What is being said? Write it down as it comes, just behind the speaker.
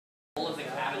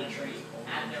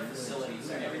at their facility.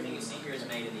 So everything you see here is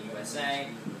made in the USA.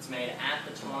 It's made at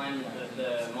the time that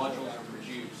the modules are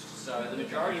produced. So the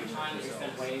majority of time that you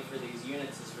spend waiting for these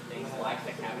units is for things like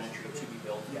the cabinetry to be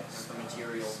built and for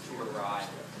materials to arrive.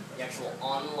 The actual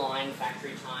online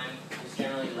factory time is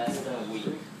generally less than a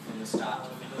week from the start to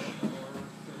finish.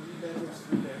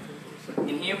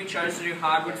 In here we chose to do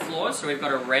hardwood floors, so we've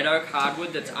got a red oak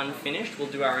hardwood that's unfinished. We'll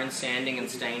do our own sanding and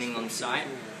staining on site.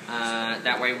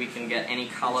 That way we can get any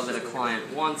colour that a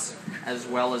client wants, as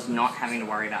well as not having to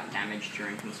worry about damage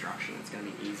during construction. It's going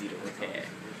to be easy to repair.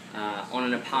 On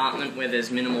an apartment where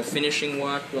there's minimal finishing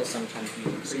work, we'll sometimes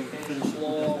use a pre-finished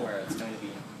floor where it's going to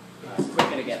be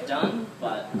quicker to get done,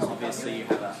 but obviously you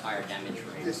have a higher damage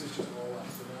rate.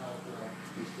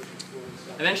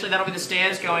 Eventually that'll be the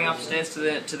stairs going upstairs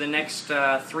to the next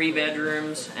 3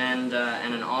 bedrooms and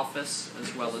an office,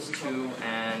 as well as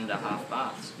 2.5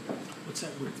 baths. What's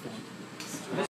that width one?